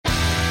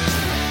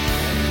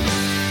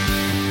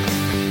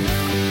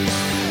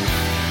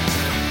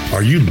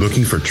Are you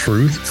looking for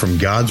truth from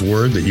God's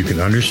Word that you can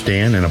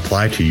understand and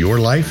apply to your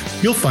life?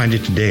 You'll find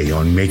it today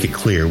on Make It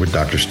Clear with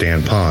Dr.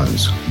 Stan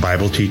Ponz,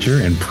 Bible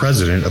teacher and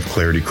president of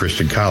Clarity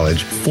Christian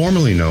College,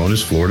 formerly known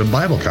as Florida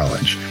Bible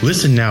College.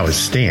 Listen now as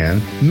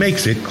Stan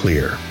makes it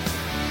clear.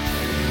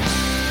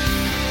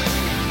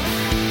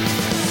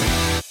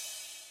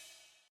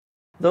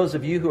 Those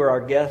of you who are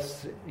our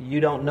guests, you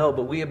don't know,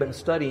 but we have been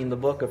studying the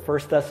book of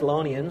 1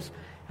 Thessalonians,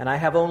 and I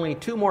have only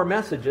 2 more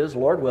messages,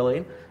 Lord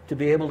willing, to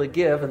be able to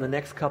give in the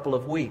next couple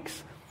of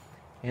weeks.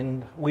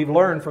 And we've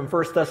learned from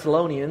 1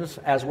 Thessalonians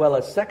as well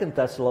as 2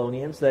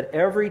 Thessalonians that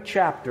every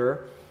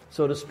chapter,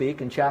 so to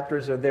speak, and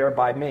chapters are there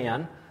by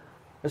man,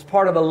 is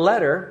part of a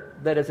letter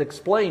that is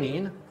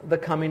explaining the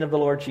coming of the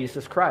Lord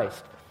Jesus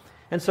Christ.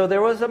 And so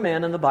there was a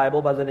man in the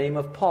Bible by the name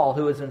of Paul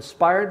who was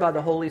inspired by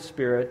the Holy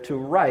Spirit to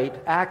write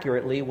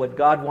accurately what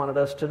God wanted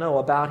us to know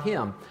about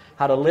him,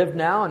 how to live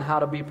now and how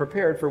to be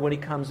prepared for when he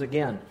comes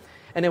again.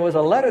 And it was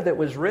a letter that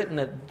was written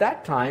at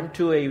that time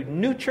to a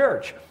new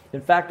church.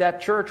 In fact,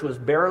 that church was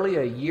barely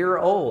a year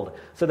old.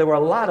 So there were a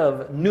lot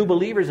of new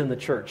believers in the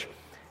church.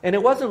 And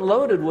it wasn't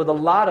loaded with a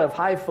lot of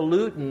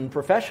highfalutin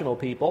professional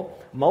people.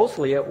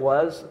 Mostly it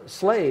was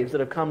slaves that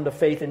have come to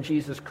faith in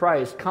Jesus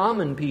Christ,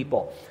 common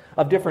people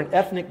of different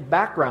ethnic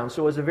backgrounds.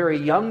 So it was a very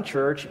young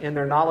church in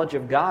their knowledge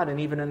of God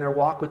and even in their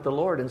walk with the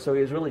Lord. And so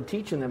he was really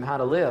teaching them how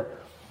to live.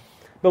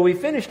 But we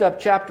finished up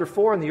chapter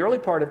 4 in the early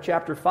part of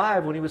chapter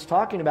 5 when he was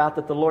talking about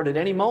that the Lord at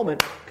any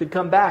moment could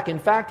come back. In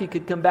fact, he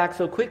could come back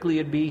so quickly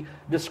it'd be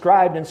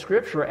described in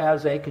Scripture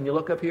as a, can you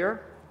look up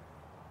here?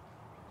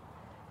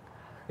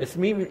 It's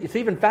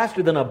even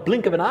faster than a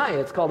blink of an eye.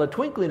 It's called a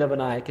twinkling of an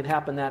eye. It can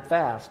happen that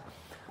fast.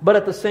 But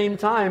at the same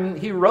time,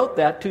 he wrote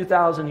that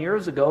 2,000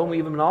 years ago, and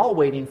we've been all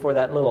waiting for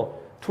that little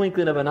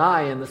twinkling of an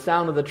eye and the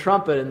sound of the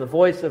trumpet and the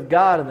voice of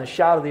God and the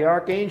shout of the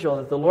archangel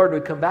that the Lord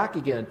would come back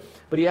again.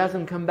 But he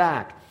hasn't come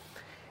back.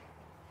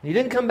 He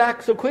didn't come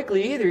back so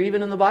quickly either,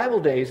 even in the Bible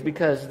days,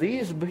 because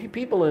these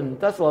people in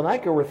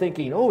Thessalonica were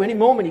thinking, any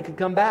moment he could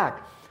come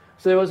back.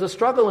 So there was a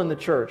struggle in the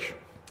church.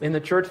 In the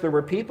church, there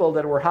were people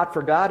that were hot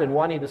for God and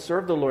wanting to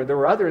serve the Lord. There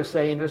were others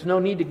saying, there's no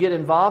need to get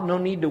involved, no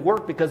need to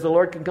work, because the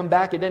Lord can come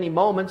back at any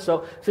moment.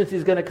 So since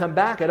he's going to come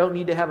back, I don't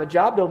need to have a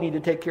job, don't need to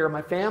take care of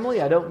my family,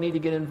 I don't need to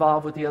get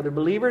involved with the other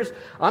believers.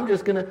 I'm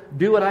just going to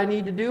do what I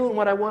need to do and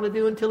what I want to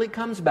do until he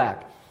comes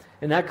back.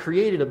 And that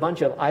created a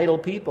bunch of idle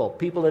people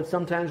that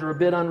sometimes were a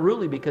bit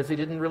unruly because they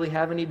didn't really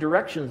have any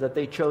directions that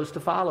they chose to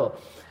follow.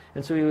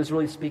 And so he was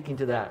really speaking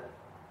to that.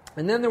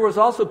 And then there was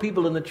also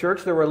people in the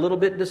church that were a little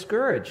bit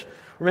discouraged.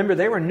 Remember,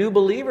 they were new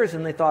believers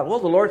and they thought,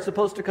 the Lord's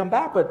supposed to come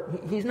back, but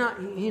he's not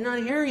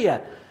here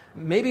yet.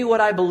 Maybe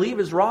what I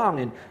believe is wrong,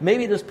 and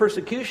maybe this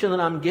persecution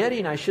that I'm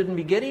getting, I shouldn't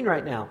be getting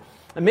right now.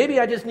 And maybe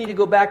I just need to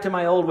go back to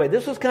my old way.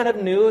 This was kind of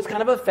new, it was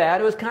kind of a fad,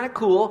 it was kind of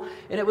cool,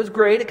 and it was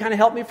great, it kind of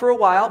helped me for a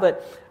while,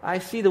 but I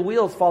see the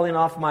wheels falling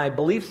off my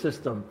belief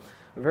system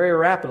very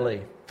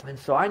rapidly. And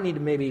so I need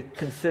to maybe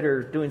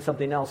consider doing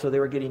something else, so they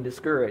were getting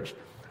discouraged.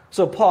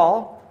 So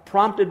Paul,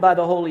 prompted by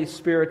the Holy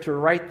Spirit to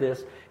write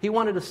this, he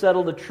wanted to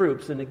settle the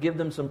troops and to give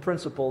them some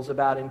principles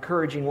about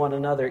encouraging one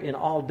another in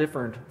all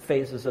different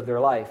phases of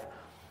their life.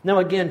 Now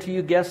again, to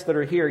you guests that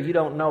are here, you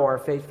don't know our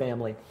faith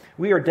family.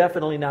 We are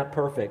definitely not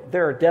perfect.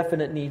 There are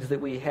definite needs that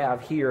we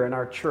have here in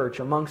our church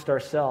amongst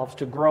ourselves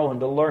to grow and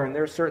to learn.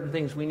 There are certain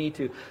things we need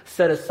to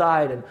set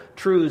aside and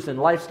truths and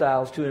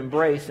lifestyles to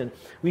embrace, and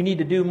we need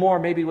to do more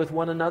maybe with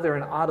one another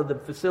and out of the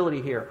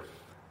facility here.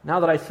 Now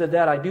that I said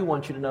that, I do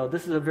want you to know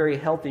this is a very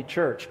healthy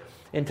church.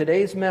 In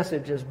today's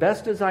message, as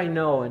best as I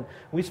know, and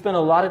we spent a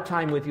lot of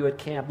time with you at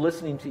camp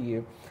listening to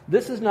you,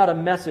 this is not a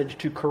message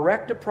to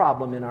correct a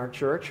problem in our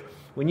church.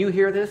 When you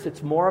hear this,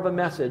 it's more of a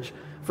message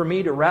for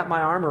me to wrap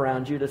my arm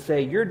around you to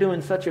say, you're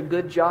doing such a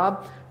good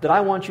job that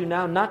I want you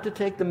now not to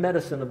take the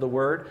medicine of the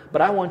Word,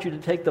 but I want you to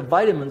take the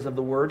vitamins of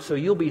the Word so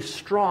you'll be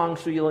strong,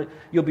 so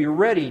you'll be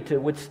ready to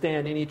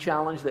withstand any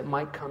challenge that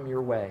might come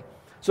your way.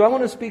 So I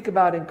want to speak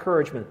about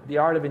encouragement, the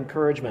art of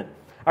encouragement.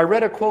 I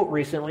read a quote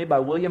recently by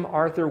William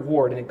Arthur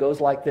Ward, and it goes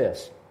like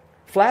this: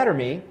 "Flatter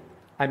me,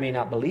 I may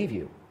not believe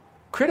you.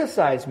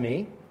 Criticize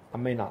me, I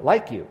may not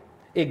like you.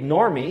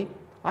 Ignore me,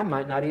 I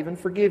might not even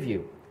forgive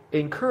you.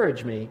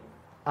 Encourage me,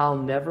 I'll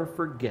never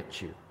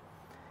forget you."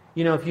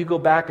 You know, if you go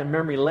back in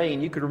memory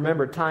lane, you could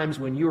remember times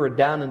when you were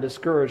down and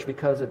discouraged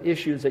because of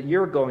issues that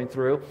you're going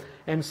through,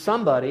 and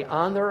somebody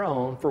on their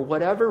own, for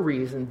whatever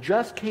reason,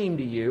 just came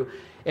to you,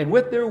 and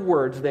with their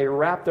words, they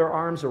wrapped their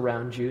arms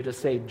around you to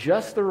say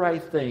just the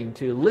right thing,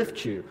 to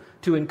lift you,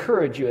 to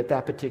encourage you at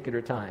that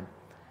particular time.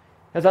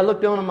 As I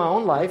look down on my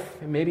own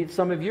life, and maybe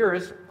some of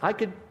yours, I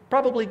could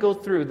probably go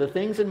through the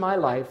things in my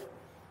life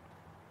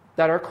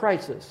that are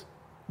crises,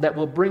 that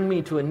will bring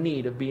me to a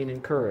need of being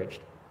encouraged.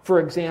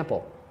 For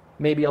example,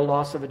 maybe a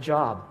loss of a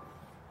job.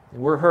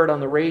 And we're heard on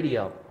the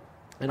radio,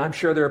 and I'm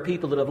sure there are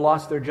people that have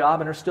lost their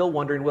job and are still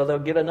wondering whether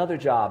they'll get another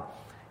job.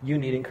 You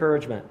need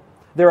encouragement.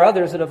 There are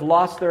others that have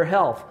lost their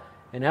health,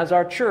 And as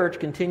our church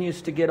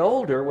continues to get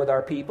older with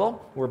our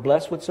people, we're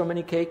blessed with so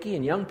many keiki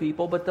and young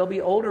people, but there'll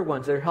be older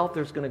ones. Their health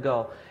is going to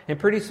go. And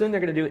pretty soon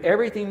they're going to do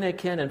everything they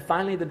can, and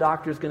finally the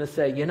doctor's going to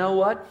say, you know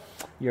what?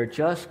 You're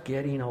just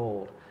getting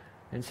old.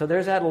 And so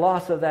there's that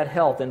loss of that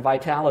health and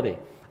vitality.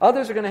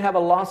 Others are going to have a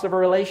loss of a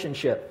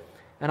relationship.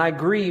 And I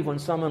grieve when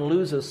someone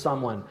loses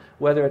someone,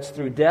 whether it's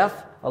through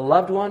death, a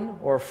loved one,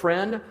 or a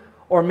friend,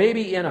 or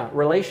maybe in a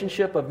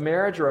relationship of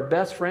marriage or a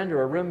best friend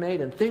or a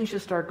roommate, and things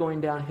just start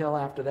going downhill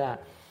after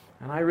that.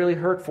 And I really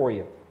hurt for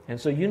you. And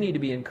so you need to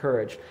be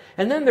encouraged.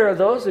 And then there are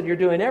those that you're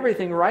doing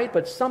everything right,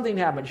 but something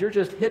happens. You're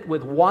just hit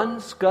with one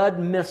Scud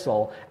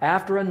missile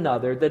after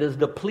another that is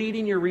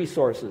depleting your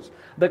resources.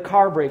 The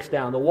car breaks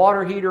down. The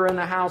water heater in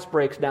the house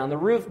breaks down. The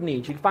roof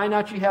needs. You find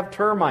out you have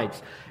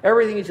termites.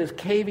 Everything is just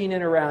caving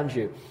in around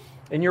you.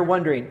 And you're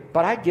wondering,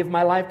 but I give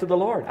my life to the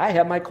Lord. I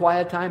have my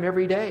quiet time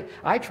every day.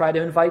 I try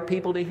to invite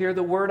people to hear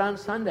the Word on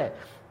Sunday.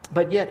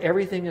 But yet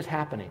everything is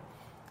happening.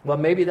 Well,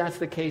 maybe that's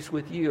the case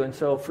with you. And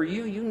so for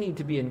you, you need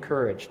to be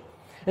encouraged.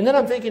 And then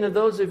I'm thinking of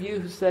those of you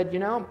who said,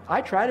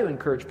 I try to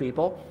encourage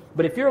people.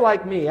 But if you're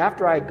like me,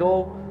 after I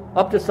go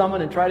up to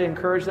someone and try to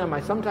encourage them,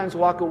 I sometimes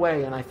walk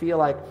away and I feel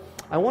like,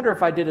 I wonder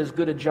if I did as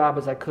good a job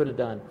as I could have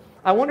done.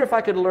 I wonder if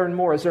I could learn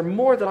more. Is there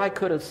more that I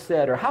could have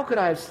said? Or how could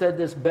I have said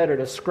this better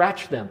to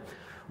scratch them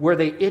where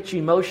they itch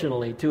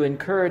emotionally, to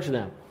encourage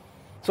them?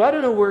 So I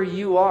don't know where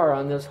you are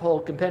on this whole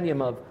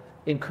compendium of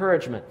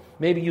encouragement.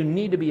 Maybe you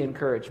need to be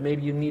encouraged.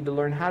 Maybe you need to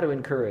learn how to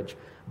encourage.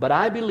 But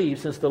I believe,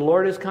 since the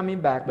Lord is coming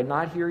back, but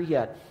not here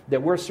yet,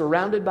 that we're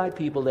surrounded by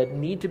people that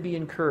need to be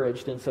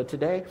encouraged. And so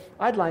today,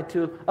 I'd like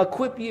to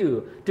equip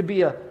you to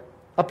be a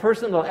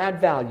person that will add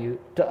value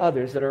to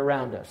others that are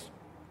around us.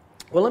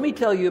 Well, let me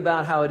tell you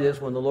about how it is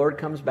when the Lord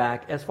comes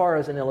back as far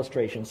as an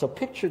illustration. So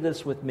picture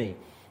this with me,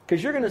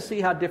 because you're going to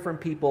see how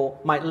different people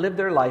might live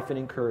their life in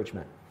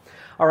encouragement.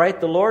 All right,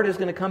 the Lord is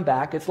going to come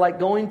back. It's like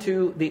going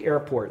to the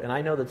airport. And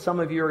I know that some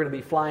of you are going to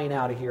be flying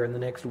out of here in the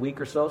next week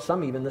or so,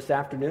 some even this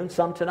afternoon,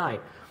 some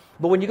tonight.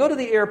 But when you go to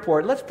the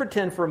airport, let's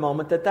pretend for a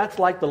moment that that's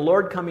like the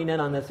Lord coming in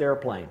on this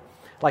airplane.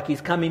 Like He's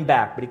coming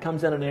back, but He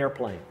comes in an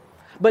airplane.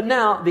 But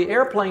now, the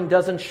airplane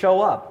doesn't show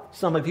up.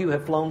 Some of you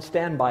have flown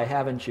standby,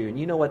 haven't you? And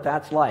you know what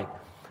that's like.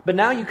 But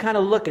now you kind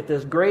of look at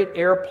this great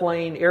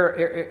airplane,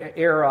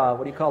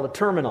 the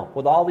terminal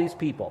with all these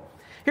people.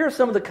 Here are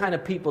some of the kind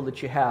of people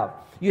that you have.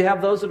 You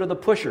have those that are the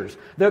pushers.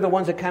 They're the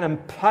ones that kind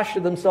of push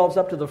themselves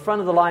up to the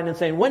front of the line and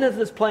saying, when is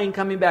this plane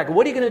coming back?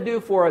 What are you going to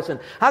do for us? And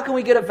how can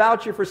we get a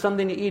voucher for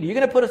something to eat? Are you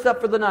going to put us up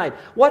for the night?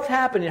 What's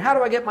happening? How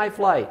do I get my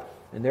flight?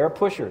 And there are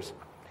pushers.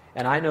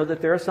 And I know that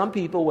there are some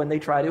people, when they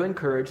try to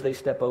encourage, they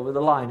step over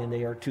the line and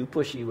they are too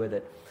pushy with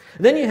it.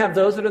 Then you have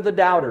those that are the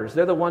doubters.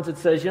 They're the ones that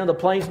says, the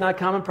plane's not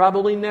coming,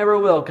 probably never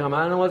will come.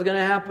 I don't know what's going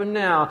to happen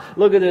now.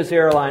 Look at this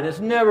airline. It's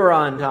never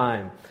on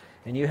time.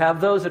 And you have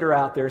those that are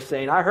out there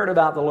saying, I heard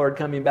about the Lord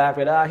coming back,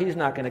 but He's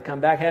not going to come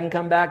back. Hadn't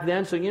come back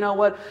then, so you know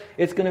what?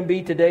 It's going to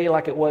be today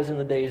like it was in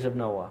the days of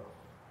Noah.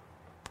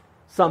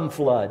 Some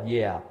flood,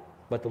 yeah,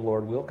 but the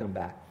Lord will come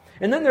back.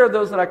 And then there are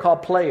those that I call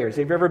players.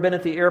 Have you ever been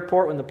at the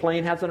airport when the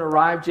plane hasn't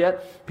arrived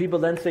yet? People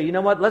then say, you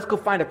know what? Let's go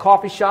find a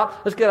coffee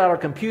shop. Let's get out our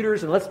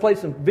computers and let's play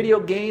some video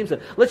games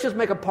and let's just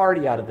make a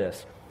party out of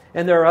this.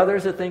 And there are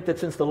others that think that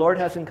since the Lord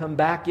hasn't come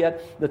back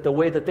yet, that the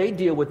way that they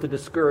deal with the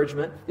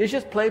discouragement is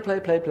just play.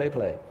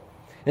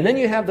 And then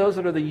you have those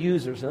that are the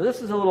users. Now, this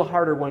is a little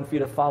harder one for you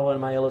to follow in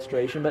my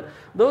illustration, but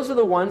those are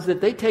the ones that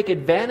they take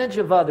advantage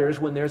of others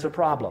when there's a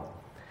problem.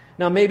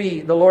 Now,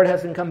 maybe the Lord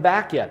hasn't come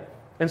back yet.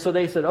 And so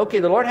they said, okay,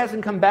 the Lord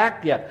hasn't come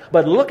back yet,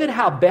 but look at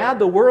how bad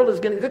the world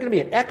is going to... There's going to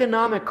be an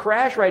economic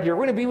crash right here.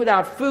 We're going to be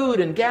without food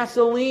and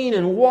gasoline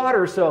and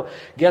water. So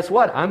guess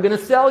what? I'm going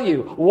to sell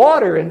you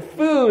water and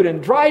food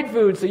and dried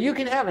food so you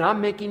can have it. I'm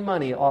making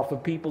money off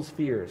of people's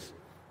fears.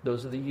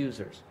 Those are the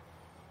users.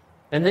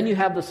 And then you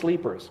have the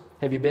sleepers.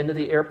 Have you been to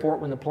the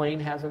airport when the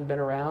plane hasn't been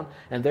around?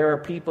 And there are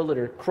people that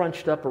are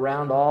crunched up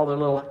around all their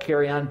little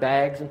carry-on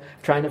bags and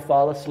trying to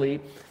fall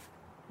asleep.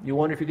 You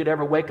wonder if you could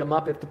ever wake them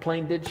up if the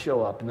plane did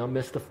show up, and they'll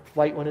miss the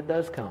flight when it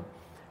does come.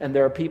 And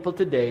there are people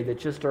today that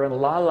just are in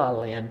la-la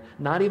land,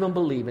 not even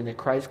believing that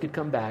Christ could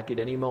come back at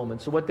any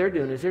moment. So what they're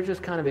doing is they're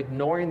just kind of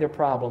ignoring their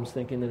problems,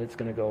 thinking that it's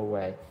going to go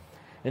away.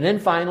 And then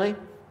finally,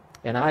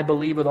 and I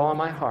believe with all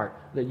my heart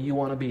that you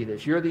want to be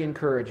this, you're the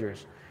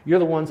encouragers. You're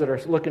the ones that are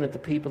looking at the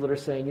people that are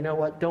saying, you know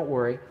what, don't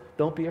worry,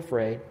 don't be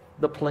afraid.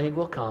 The plane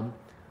will come.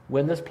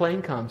 When this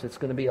plane comes, it's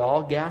going to be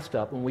all gassed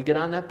up. When we get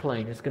on that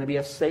plane, it's going to be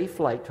a safe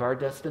flight to our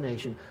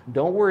destination.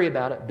 Don't worry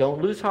about it. Don't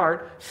lose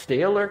heart.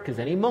 Stay alert, because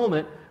any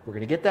moment, we're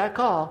going to get that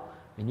call,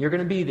 and you're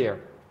going to be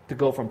there to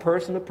go from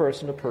person to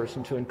person to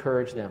person to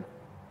encourage them.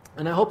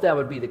 And I hope that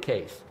would be the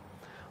case.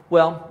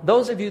 Well,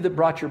 those of you that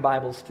brought your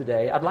Bibles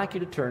today, I'd like you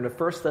to turn to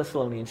 1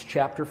 Thessalonians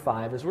chapter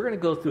 5, as we're going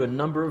to go through a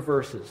number of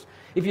verses.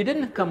 If you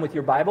didn't come with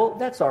your Bible,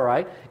 that's all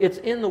right. It's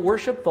in the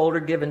worship folder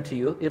given to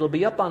you. It'll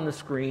be up on the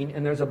screen,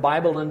 and there's a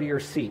Bible under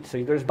your seat.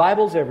 So there's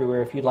Bibles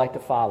everywhere if you'd like to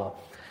follow.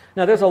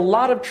 Now, there's a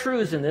lot of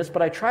truths in this,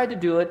 but I tried to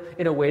do it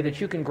in a way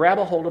that you can grab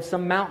a hold of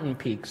some mountain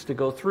peaks to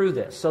go through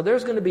this. So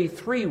there's going to be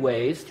three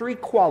ways, three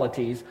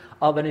qualities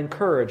of an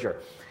encourager.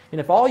 And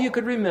if all you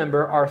could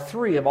remember are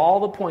three of all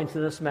the points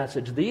in this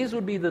message, these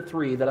would be the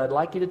three that I'd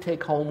like you to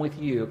take home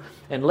with you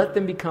and let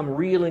them become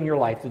real in your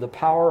life through the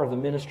power of the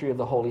ministry of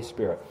the Holy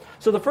Spirit.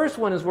 So the first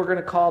one is we're going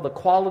to call the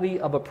quality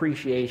of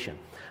appreciation.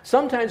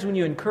 Sometimes when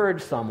you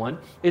encourage someone,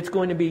 it's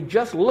going to be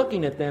just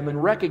looking at them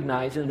and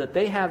recognizing that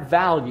they have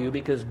value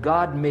because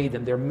God made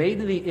them. They're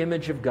made in the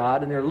image of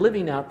God and they're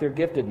living out their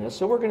giftedness.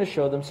 So we're going to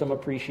show them some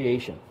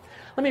appreciation.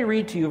 Let me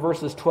read to you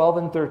verses 12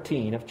 and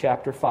 13 of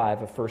chapter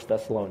 5 of 1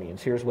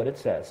 Thessalonians. Here's what it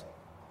says.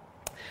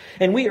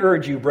 And we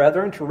urge you,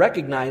 brethren, to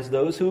recognize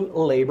those who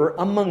labor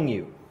among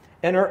you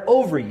and are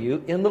over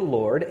you in the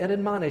Lord and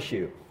admonish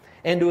you,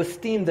 and to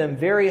esteem them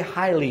very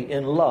highly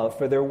in love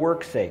for their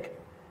work's sake.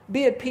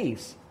 Be at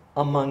peace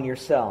among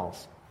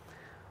yourselves.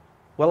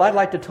 Well, I'd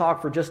like to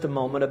talk for just a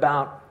moment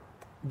about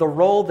the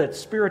role that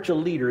spiritual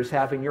leaders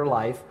have in your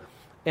life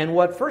and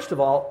what, first of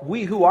all,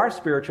 we who are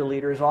spiritual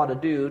leaders ought to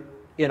do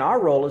in our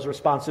role as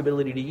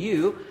responsibility to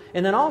you,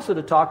 and then also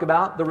to talk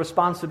about the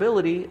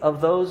responsibility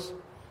of those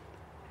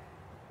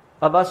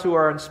of us who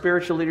are in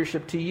spiritual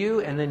leadership to you,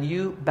 and then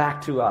you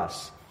back to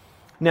us.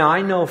 Now,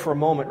 I know for a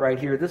moment right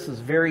here, this is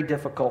very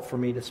difficult for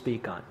me to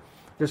speak on.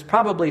 There's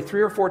probably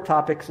 3 or 4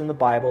 topics in the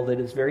Bible that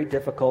is very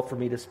difficult for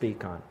me to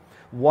speak on.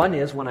 One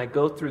is when I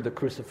go through the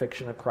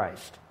crucifixion of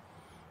Christ.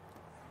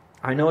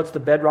 I know it's the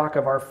bedrock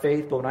of our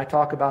faith, but when I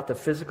talk about the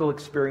physical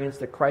experience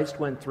that Christ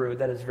went through,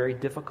 that is very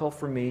difficult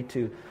for me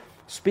to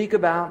speak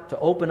about, to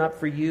open up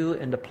for you,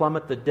 and to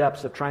plummet the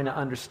depths of trying to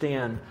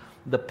understand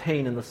the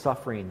pain and the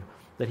suffering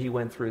that he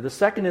went through. The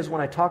second is when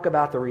I talk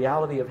about the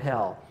reality of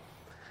hell.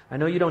 I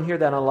know you don't hear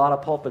that in a lot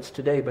of pulpits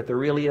today, but there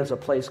really is a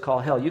place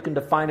called hell. You can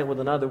define it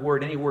with another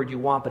word, any word you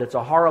want, but it's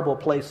a horrible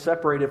place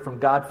separated from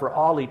God for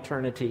all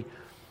eternity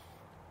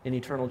in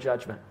eternal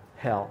judgment,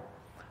 hell.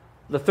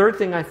 The third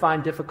thing I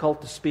find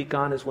difficult to speak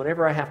on is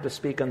whenever I have to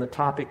speak on the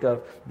topic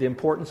of the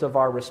importance of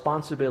our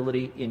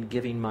responsibility in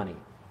giving money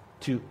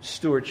to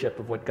stewardship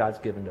of what God's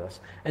given to us.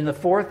 And the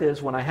fourth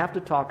is when I have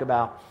to talk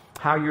about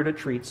how you're to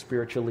treat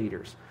spiritual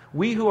leaders.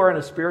 We who are in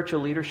a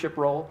spiritual leadership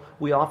role,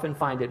 we often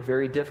find it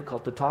very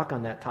difficult to talk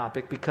on that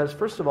topic because,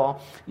 first of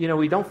all,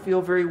 we don't feel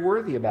very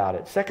worthy about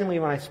it. Secondly,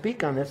 when I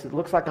speak on this, it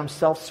looks like I'm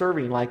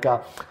self-serving, like,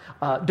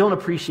 don't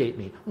appreciate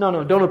me.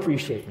 No, don't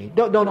appreciate me.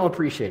 Don't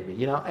appreciate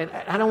me, And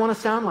I don't want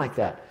to sound like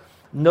that.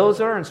 And those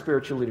that are in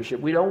spiritual leadership,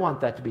 we don't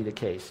want that to be the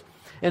case.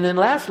 And then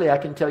lastly, I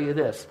can tell you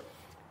this.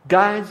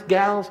 Guys,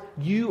 gals,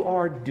 you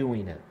are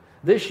doing it.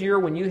 This year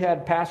when you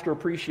had pastor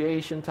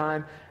appreciation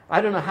time, I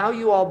don't know how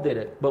you all did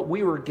it, but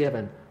we were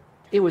given.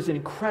 It was an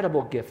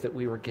incredible gift that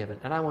we were given.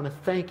 And I want to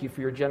thank you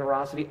for your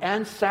generosity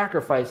and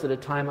sacrifice at a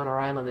time on our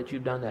island that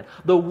you've done that.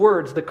 The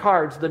words, the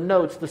cards, the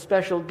notes, the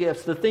special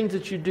gifts, the things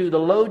that you do, the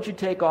loads you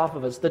take off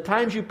of us, the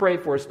times you pray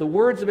for us, the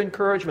words of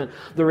encouragement,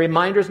 the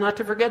reminders not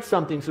to forget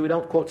something so we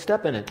don't, quote,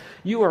 step in it.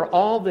 You are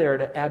all there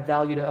to add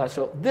value to us.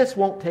 So this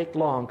won't take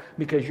long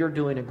because you're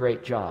doing a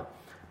great job.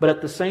 But at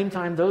the same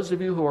time, those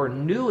of you who are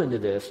new into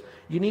this,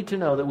 you need to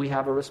know that we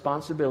have a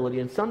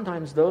responsibility. And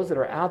sometimes those that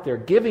are out there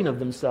giving of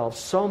themselves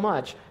so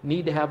much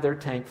need to have their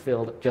tank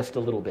filled just a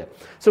little bit.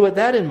 So with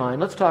that in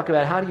mind, let's talk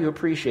about how do you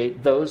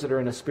appreciate those that are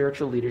in a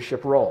spiritual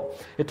leadership role.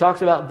 It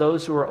talks about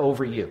those who are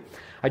over you.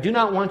 I do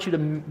not want you to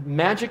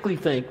magically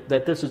think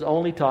that this is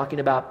only talking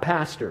about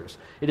pastors.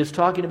 It is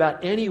talking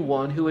about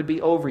anyone who would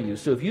be over you.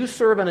 So if you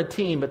serve on a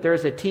team, but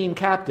there's a team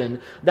captain,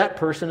 that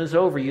person is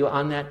over you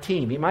on that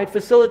team. He might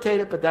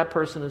facilitate it, but that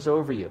person is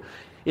over you.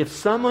 If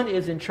someone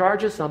is in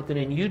charge of something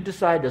and you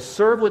decide to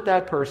serve with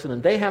that person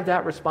and they have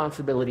that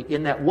responsibility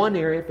in that one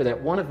area for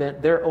that one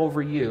event, they're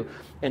over you.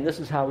 And this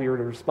is how we are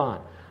to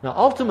respond. Now,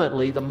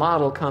 ultimately, the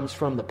model comes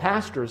from the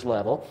pastor's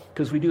level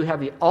because we do have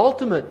the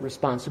ultimate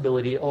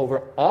responsibility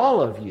over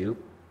all of you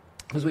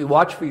because we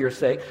watch for your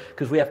sake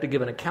because we have to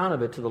give an account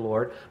of it to the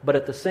Lord. But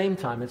at the same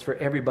time, it's for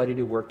everybody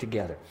to work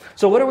together.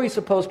 So what are we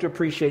supposed to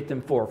appreciate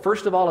them for?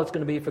 First of all, it's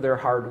going to be for their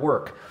hard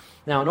work.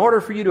 Now, in order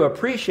for you to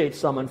appreciate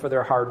someone for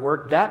their hard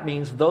work, that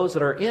means those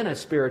that are in a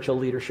spiritual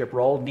leadership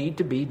role need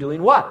to be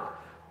doing what?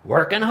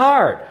 Working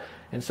hard.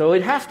 And so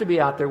it has to be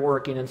out there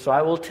working. And so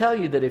I will tell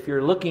you that if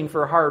you're looking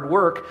for hard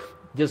work,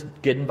 just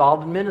get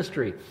involved in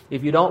ministry.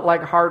 If you don't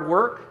like hard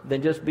work,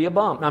 then just be a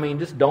bum.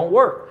 Just don't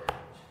work.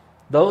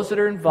 Those that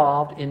are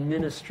involved in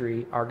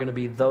ministry are going to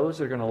be those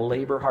that are going to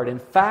labor hard. In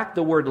fact,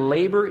 the word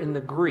labor in the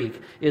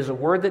Greek is a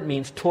word that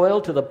means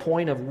toil to the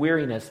point of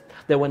weariness.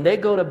 That when they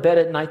go to bed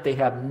at night, they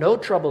have no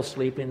trouble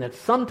sleeping. That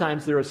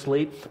sometimes they're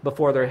asleep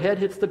before their head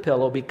hits the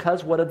pillow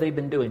because what have they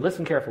been doing?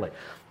 Listen carefully.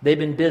 They've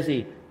been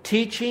busy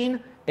teaching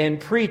and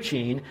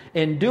preaching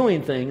and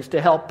doing things to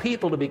help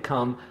people to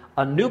become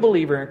a new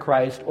believer in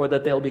Christ or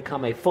that they'll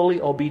become a fully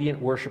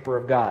obedient worshiper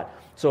of God.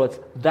 So it's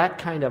that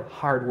kind of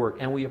hard work,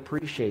 and we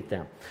appreciate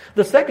them.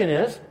 The second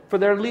is for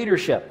their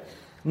leadership.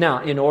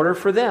 Now, in order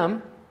for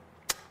them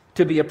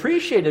to be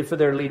appreciated for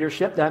their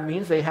leadership, that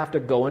means they have to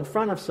go in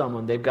front of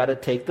someone. They've got to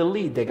take the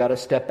lead. They've got to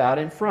step out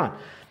in front.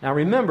 Now,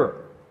 remember,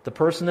 The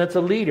person that's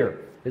a leader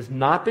has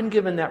not been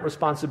given that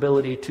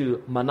responsibility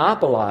to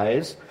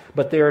monopolize,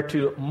 but they are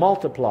to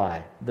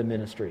multiply the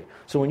ministry.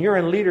 So when you're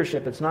in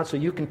leadership, it's not so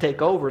you can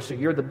take over, so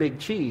you're the big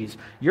cheese.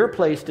 You're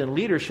placed in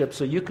leadership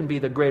so you can be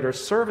the greater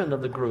servant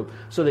of the group,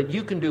 so that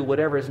you can do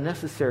whatever is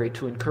necessary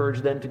to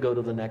encourage them to go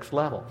to the next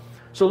level.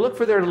 So look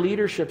for their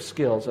leadership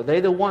skills. Are they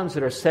the ones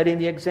that are setting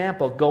the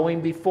example,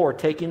 going before,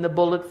 taking the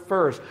bullet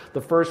first,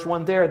 the first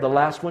one there, the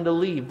last one to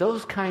leave?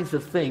 Those kinds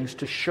of things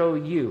to show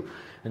you.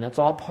 And that's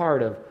all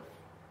part of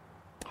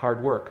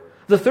hard work.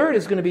 The third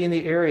is going to be in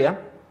the area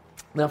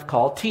of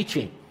called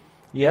teaching.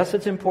 Yes,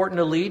 it's important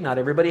to lead. Not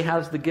everybody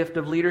has the gift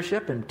of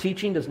leadership, and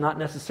teaching does not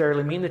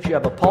necessarily mean that you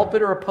have a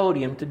pulpit or a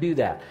podium to do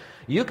that.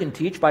 You can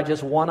teach by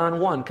just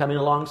one-on-one, coming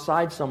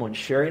alongside someone,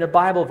 sharing a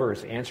Bible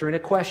verse, answering a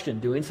question,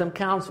 doing some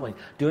counseling,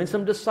 doing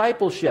some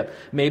discipleship.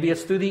 Maybe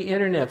it's through the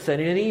internet,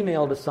 sending an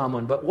email to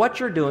someone. But what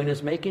you're doing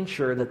is making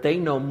sure that they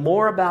know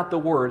more about the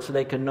Word so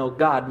they can know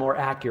God more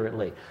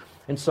accurately.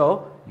 And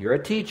so, you're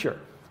a teacher.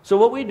 So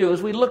what we do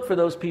is we look for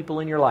those people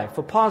in your life.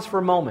 So pause for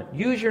a moment.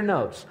 Use your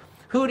notes.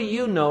 Who do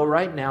you know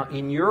right now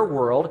in your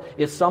world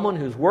is someone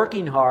who's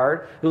working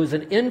hard, who's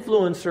an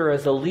influencer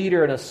as a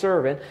leader and a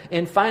servant,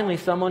 and finally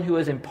someone who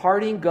is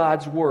imparting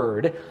God's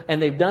Word, and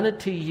they've done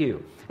it to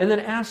you? And then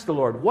ask the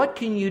Lord, what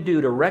can you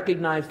do to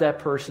recognize that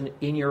person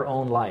in your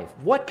own life?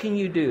 What can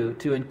you do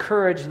to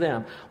encourage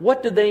them?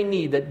 What do they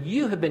need that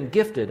you have been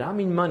gifted, I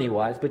mean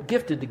money-wise, but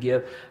gifted to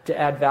give to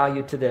add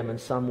value to them in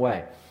some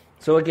way?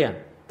 So again,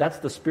 that's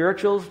the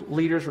spiritual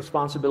leader's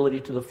responsibility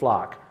to the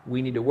flock.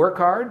 We need to work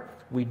hard.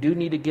 We do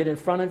need to get in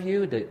front of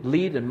you to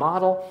lead and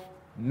model,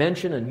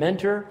 mention and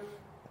mentor.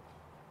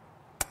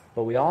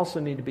 But we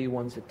also need to be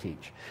ones that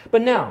teach.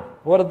 But now,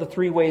 what are the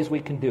three ways we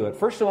can do it?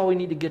 First of all, we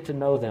need to get to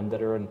know them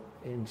that are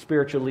in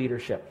spiritual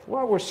leadership.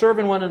 Well, we're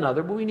serving one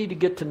another, but we need to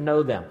get to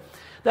know them.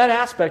 That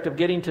aspect of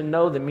getting to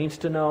know them means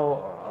to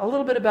know a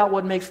little bit about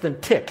what makes them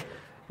tick.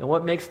 And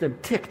what makes them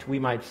ticked, we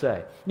might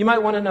say. You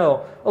might want to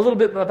know a little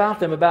bit about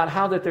them, about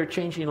how that they're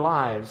changing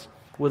lives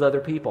with other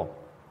people.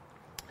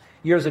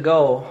 Years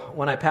ago,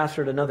 when I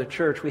pastored another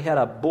church, we had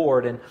a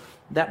board, and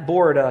that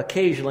board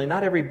occasionally,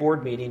 not every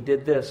board meeting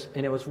did this,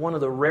 and it was one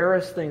of the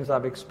rarest things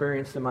I've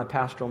experienced in my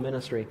pastoral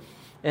ministry,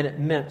 and it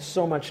meant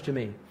so much to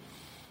me.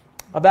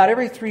 About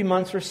every 3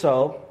 months or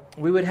so,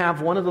 we would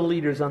have one of the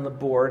leaders on the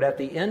board at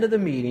the end of the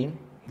meeting,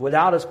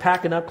 without us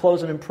packing up,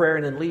 closing in prayer,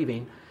 and then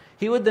leaving.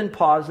 He would then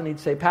pause and he'd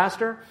say,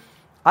 "Pastor,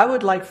 I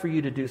would like for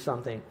you to do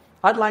something.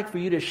 I'd like for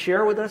you to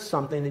share with us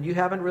something that you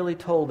haven't really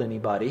told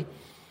anybody,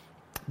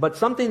 but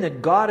something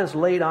that God has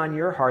laid on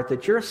your heart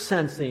that you're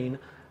sensing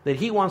that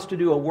He wants to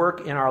do a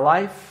work in our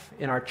life,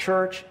 in our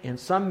church, in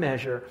some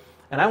measure.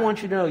 And I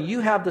want you to know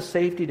you have the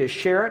safety to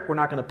share it. We're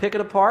not going to pick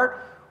it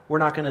apart. We're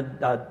not going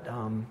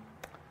to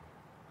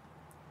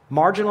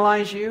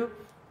marginalize you.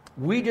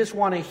 We just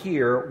want to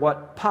hear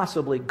what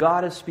possibly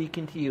God is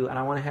speaking to you, and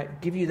I want to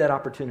give you that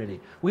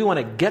opportunity. We want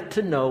to get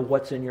to know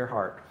what's in your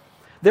heart."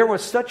 There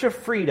was such a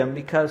freedom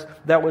because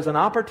that was an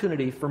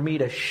opportunity for me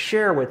to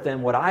share with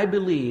them what I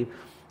believe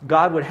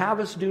God would have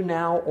us do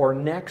now or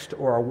next,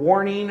 or a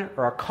warning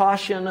or a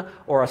caution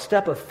or a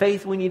step of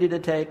faith we needed to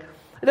take.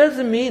 It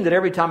doesn't mean that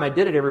every time I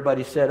did it,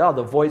 everybody said, "Oh,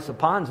 the voice of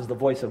Ponz is the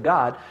voice of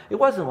God." It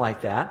wasn't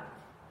like that.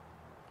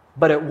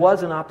 But it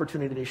was an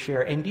opportunity to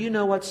share. And do you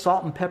know what?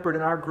 Salt and peppered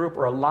in our group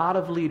are a lot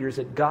of leaders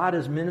that God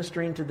is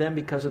ministering to them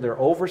because of their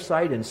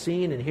oversight and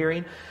seeing and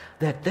hearing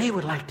that they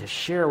would like to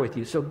share with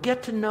you. So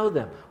get to know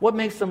them. What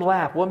makes them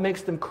laugh? What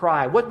makes them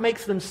cry? What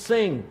makes them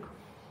sing?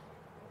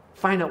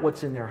 Find out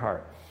what's in their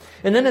heart.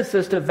 And then it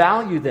says to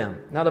value them.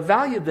 Now, to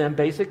value them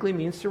basically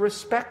means to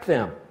respect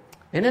them.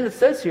 And then it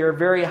says here,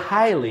 very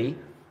highly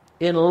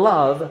in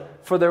love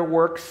for their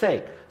work's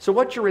sake. So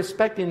what you're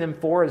respecting them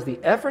for is the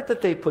effort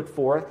that they put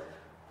forth,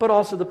 but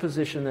also the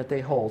position that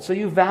they hold. So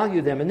you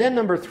value them. And then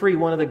number 3,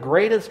 one of the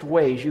greatest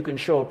ways you can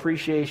show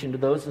appreciation to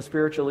those in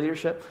spiritual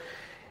leadership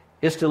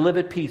is to live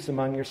at peace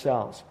among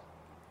yourselves.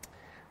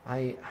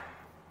 I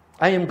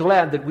am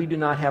glad that we do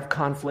not have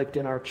conflict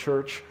in our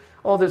church.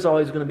 Oh, there's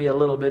always going to be a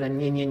little bit of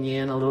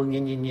yin, a little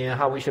yin,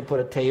 how we should put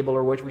a table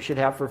or what we should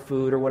have for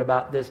food or what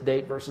about this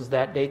date versus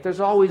that date. There's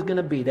always going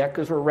to be that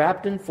because we're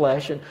wrapped in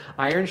flesh and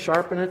iron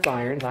sharpeneth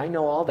irons. I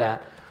know all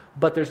that.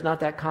 But there's not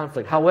that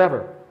conflict.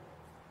 However,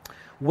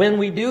 when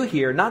we do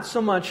hear, not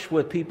so much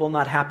with people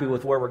not happy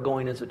with where we're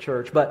going as a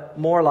church, but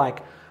more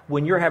like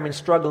when you're having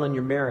struggle in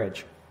your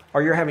marriage,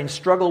 or you're having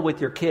struggle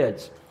with your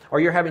kids, or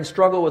you're having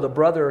struggle with a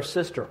brother or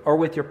sister, or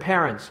with your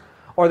parents,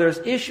 or there's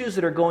issues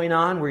that are going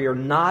on where you're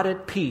not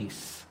at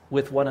peace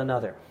with one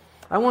another.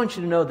 I want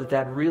you to know that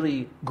that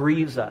really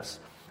grieves us.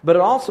 But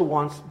it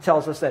also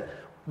tells us that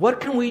what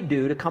can we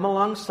do to come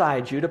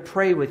alongside you, to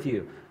pray with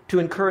you, to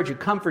encourage you,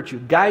 comfort you,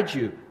 guide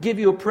you, give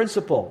you a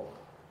principle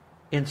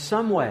in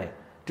some way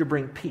to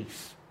bring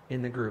peace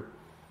in the group.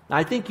 Now,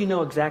 I think you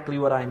know exactly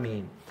what I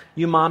mean.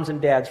 You moms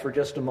and dads, for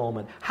just a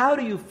moment. How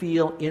do you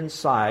feel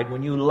inside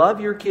when you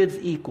love your kids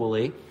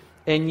equally,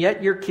 and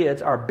yet your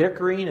kids are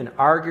bickering and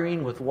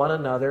arguing with one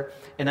another,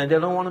 and they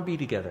don't want to be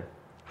together?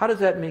 How does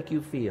that make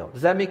you feel?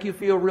 Does that make you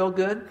feel real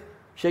good?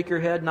 Shake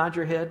your head, nod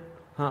your head?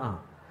 Well,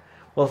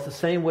 it's the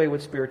same way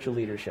with spiritual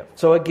leadership.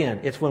 So again,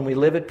 it's when we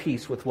live at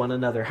peace with one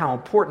another, how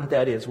important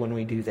that is when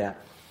we do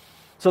that.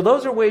 So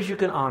those are ways you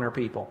can honor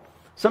people.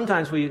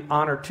 Sometimes we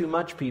honor too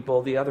much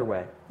people the other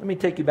way. Let me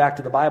take you back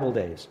to the Bible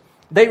days.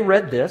 They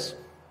read this.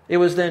 It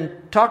was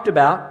then talked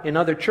about in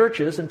other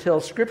churches until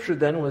Scripture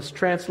then was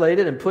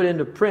translated and put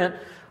into print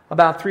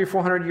about 300 or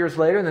 400 years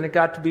later, and then it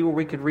got to be where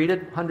we could read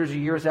it hundreds of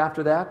years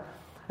after that.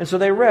 And so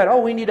they read,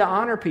 we need to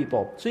honor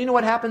people. So you know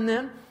what happened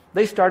then?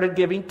 They started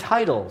giving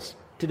titles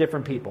to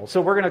different people. So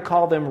we're going to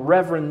call them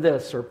Reverend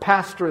this, or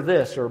Pastor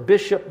this, or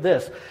Bishop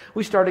this.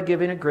 We started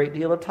giving a great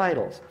deal of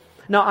titles.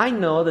 Now I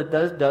know that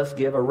does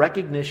give a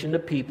recognition to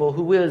people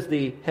who is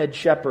the head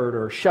shepherd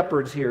or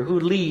shepherds here, who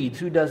leads,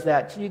 who does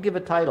that. So you give a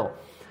title.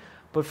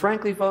 But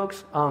frankly,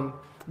 folks,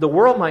 the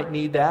world might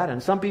need that,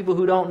 and some people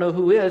who don't know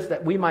who is,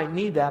 that we might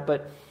need that,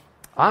 but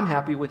I'm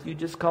happy with you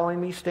just calling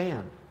me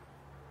Stan.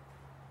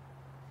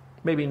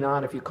 Maybe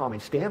not if you call me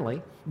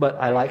Stanley, but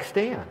I like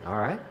Stan, all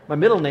right? My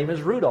middle name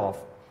is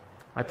Rudolph.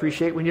 I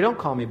appreciate when you don't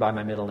call me by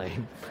my middle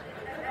name.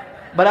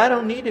 But I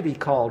don't need to be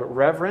called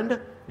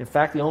Reverend. In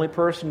fact, the only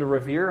person to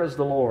revere is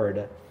the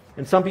Lord.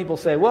 And some people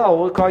say, well,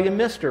 we'll call you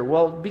Mr.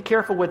 Well, be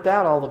careful with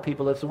that, all the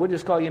people that say, we'll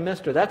just call you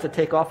Mr. That's a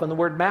takeoff on the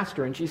word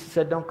master. And Jesus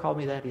said, don't call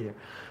me that either.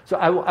 So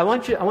I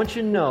want you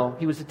to know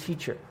he was a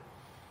teacher.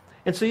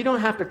 And so you don't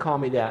have to call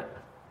me that.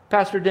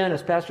 Pastor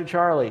Dennis, Pastor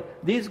Charlie,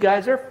 these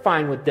guys are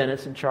fine with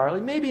Dennis and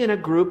Charlie. Maybe in a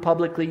group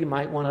publicly you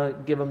might want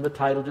to give them the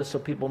title just so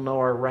people know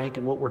our rank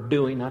and what we're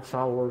doing. That's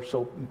how we're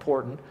so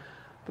important.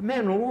 But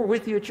man, when we're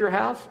with you at your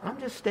house, I'm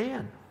just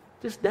Stan,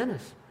 just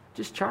Dennis,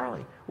 just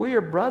Charlie. We're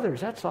your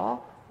brothers, that's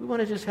all. We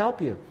want to just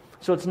help you.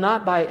 So it's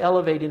not by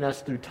elevating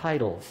us through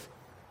titles.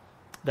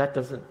 That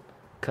doesn't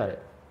cut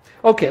it.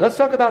 Okay, let's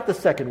talk about the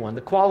second one, the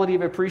quality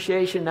of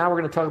appreciation. Now we're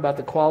going to talk about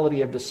the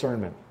quality of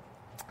discernment.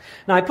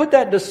 Now, I put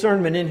that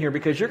discernment in here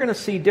because you're going to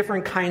see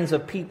different kinds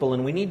of people,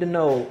 and we need to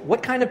know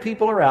what kind of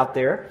people are out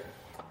there,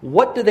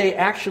 what do they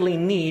actually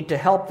need to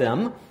help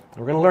them.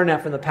 We're going to learn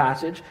that from the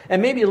passage,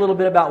 and maybe a little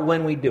bit about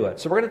when we do it.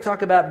 So we're going to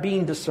talk about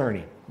being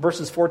discerning,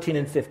 verses 14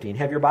 and 15.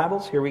 Have your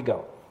Bibles? Here we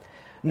go.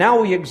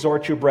 Now we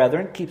exhort you,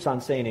 brethren, keeps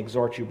on saying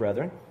exhort you,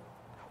 brethren,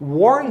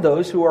 warn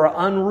those who are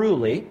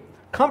unruly,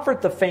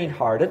 comfort the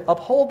faint-hearted,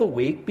 uphold the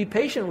weak, be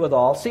patient with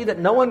all, see that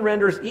no one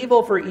renders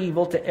evil for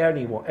evil to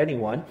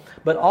anyone,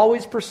 but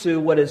always pursue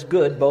what is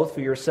good both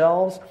for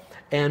yourselves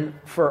and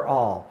for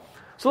all.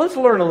 So let's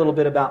learn a little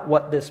bit about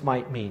what this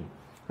might mean.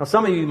 Now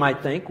some of you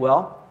might think,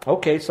 well,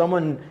 okay,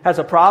 someone has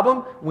a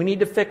problem, we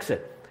need to fix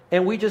it.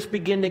 And we just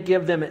begin to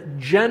give them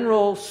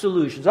general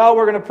solutions. Oh,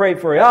 we're going to pray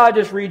for you.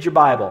 Just read your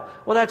Bible.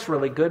 Well, that's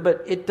really good,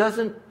 but it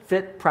doesn't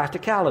fit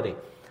practicality.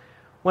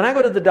 When I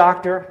go to the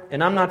doctor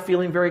and I'm not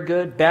feeling very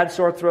good, bad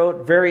sore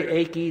throat, very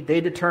achy,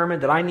 they determine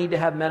that I need to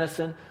have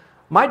medicine,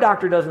 my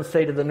doctor doesn't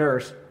say to the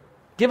nurse,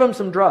 give them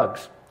some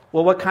drugs.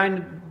 Well, what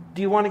kind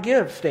do you want to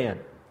give, Stan?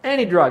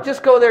 Any drug.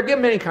 Just go there, give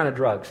them any kind of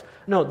drugs.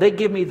 No, they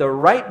give me the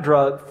right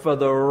drug for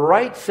the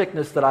right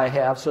sickness that I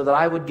have so that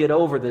I would get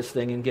over this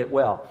thing and get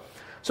well.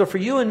 So for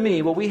you and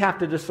me, what we have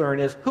to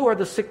discern is who are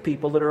the sick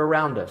people that are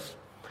around us?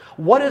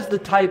 What is the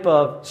type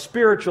of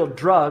spiritual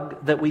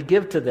drug that we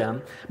give to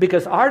them?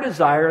 Because our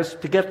desire is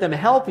to get them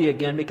healthy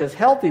again, because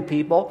healthy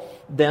people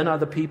then are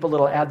the people that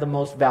will add the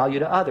most value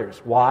to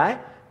others. Why?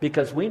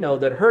 Because we know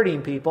that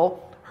hurting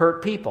people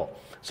hurt people.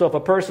 So if a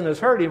person is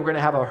hurting, we're going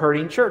to have a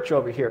hurting church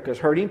over here, because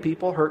hurting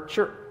people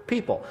hurt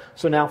people.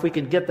 So now if we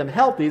can get them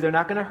healthy, they're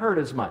not going to hurt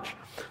as much.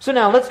 So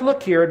now let's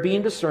look here at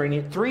being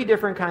discerning, 3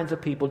 different kinds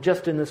of people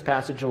just in this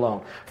passage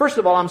alone. First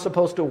of all, I'm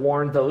supposed to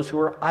warn those who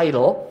are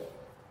idle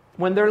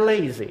when they're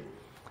lazy.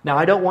 Now,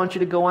 I don't want you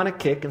to go on a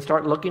kick and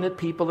start looking at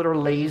people that are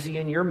lazy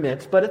in your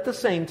midst, but at the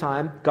same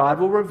time, God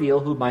will reveal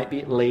who might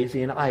be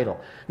lazy and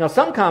idle. Now,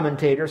 some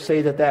commentators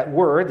say that that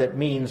word that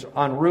means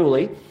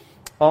unruly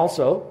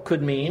also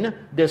could mean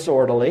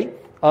disorderly.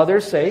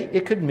 Others say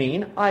it could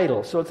mean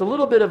idle. So it's a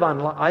little bit of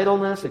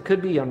idleness. It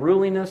could be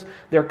unruliness.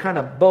 They're kind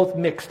of both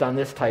mixed on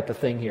this type of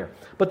thing here.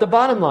 But the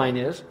bottom line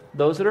is,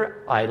 those that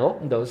are idle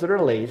and those that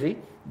are lazy,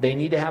 they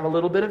need to have a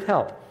little bit of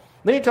help.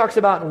 Then he talks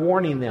about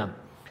warning them.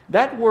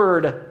 That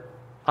word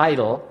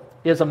idle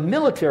is a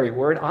military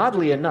word,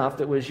 oddly enough,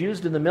 that was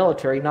used in the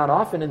military, not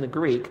often in the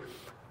Greek,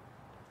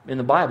 in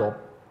the Bible.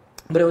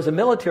 But it was a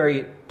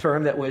military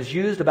term that was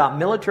used about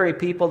military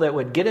people that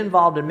would get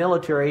involved in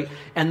military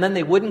and then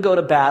they wouldn't go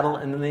to battle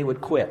and then they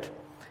would quit.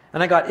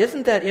 And I thought,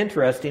 isn't that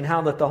interesting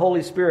how that the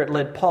Holy Spirit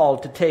led Paul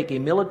to take a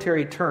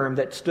military term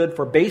that stood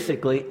for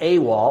basically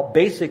AWOL,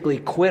 basically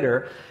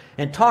quitter,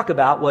 and talk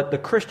about what the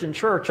Christian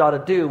church ought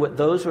to do with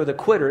those who are the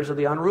quitters or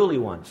the unruly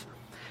ones.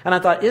 And I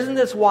thought, isn't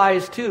this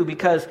wise too?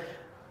 Because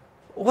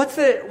why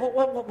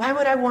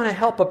would I want to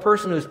help a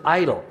person who's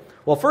idle?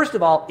 Well, first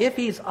of all, if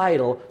he's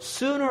idle,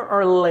 sooner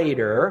or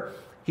later,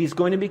 he's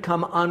going to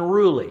become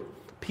unruly.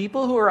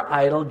 People who are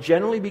idle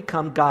generally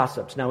become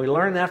gossips. Now, we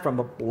learn that from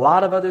a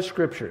lot of other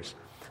scriptures.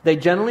 They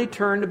generally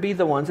turn to be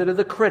the ones that are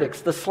the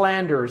critics, the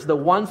slanderers, the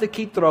ones that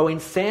keep throwing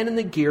sand in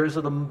the gears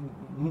of the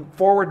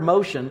forward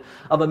motion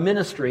of a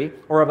ministry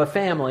or of a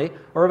family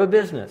or of a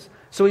business.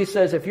 So he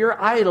says, if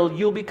you're idle,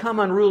 you'll become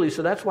unruly.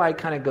 So that's why it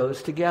kind of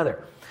goes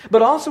together.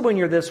 But also when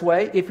you're this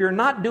way, if you're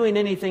not doing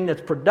anything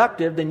that's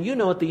productive, then you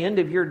know at the end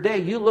of your day,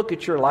 you look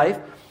at your life,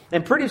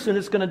 and pretty soon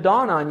it's going to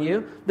dawn on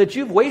you that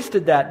you've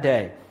wasted that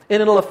day.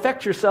 And it'll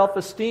affect your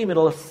self-esteem.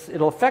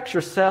 It'll affect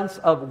your sense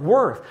of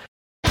worth.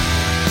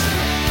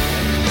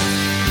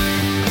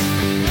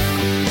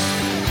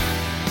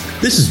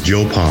 This is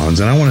Joe Ponz,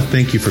 and I want to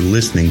thank you for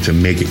listening to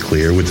Make It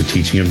Clear with the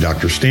teaching of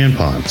Dr. Stan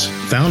Ponz,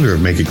 founder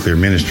of Make It Clear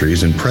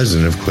Ministries and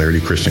president of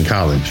Clarity Christian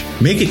College.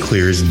 Make It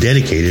Clear is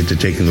dedicated to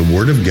taking the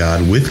Word of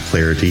God with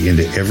clarity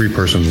into every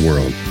person's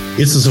world.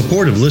 It's the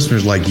support of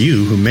listeners like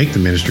you who make the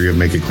ministry of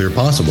Make It Clear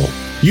possible.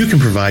 You can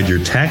provide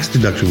your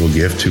tax-deductible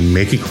gift to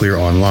Make It Clear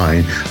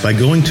online by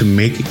going to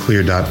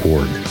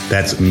makeitclear.org.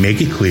 That's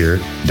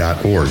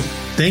makeitclear.org.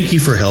 Thank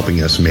you for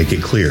helping us make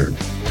it clear.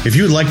 If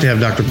you would like to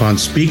have Dr. Ponz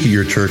speak at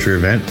your church or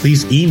event,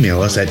 please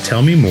email us at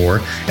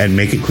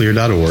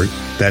tellmemore@makeitclear.org.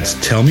 That's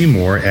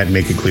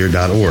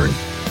tellmemore@makeitclear.org.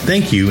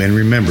 Thank you, and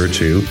remember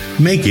to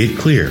make it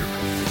clear.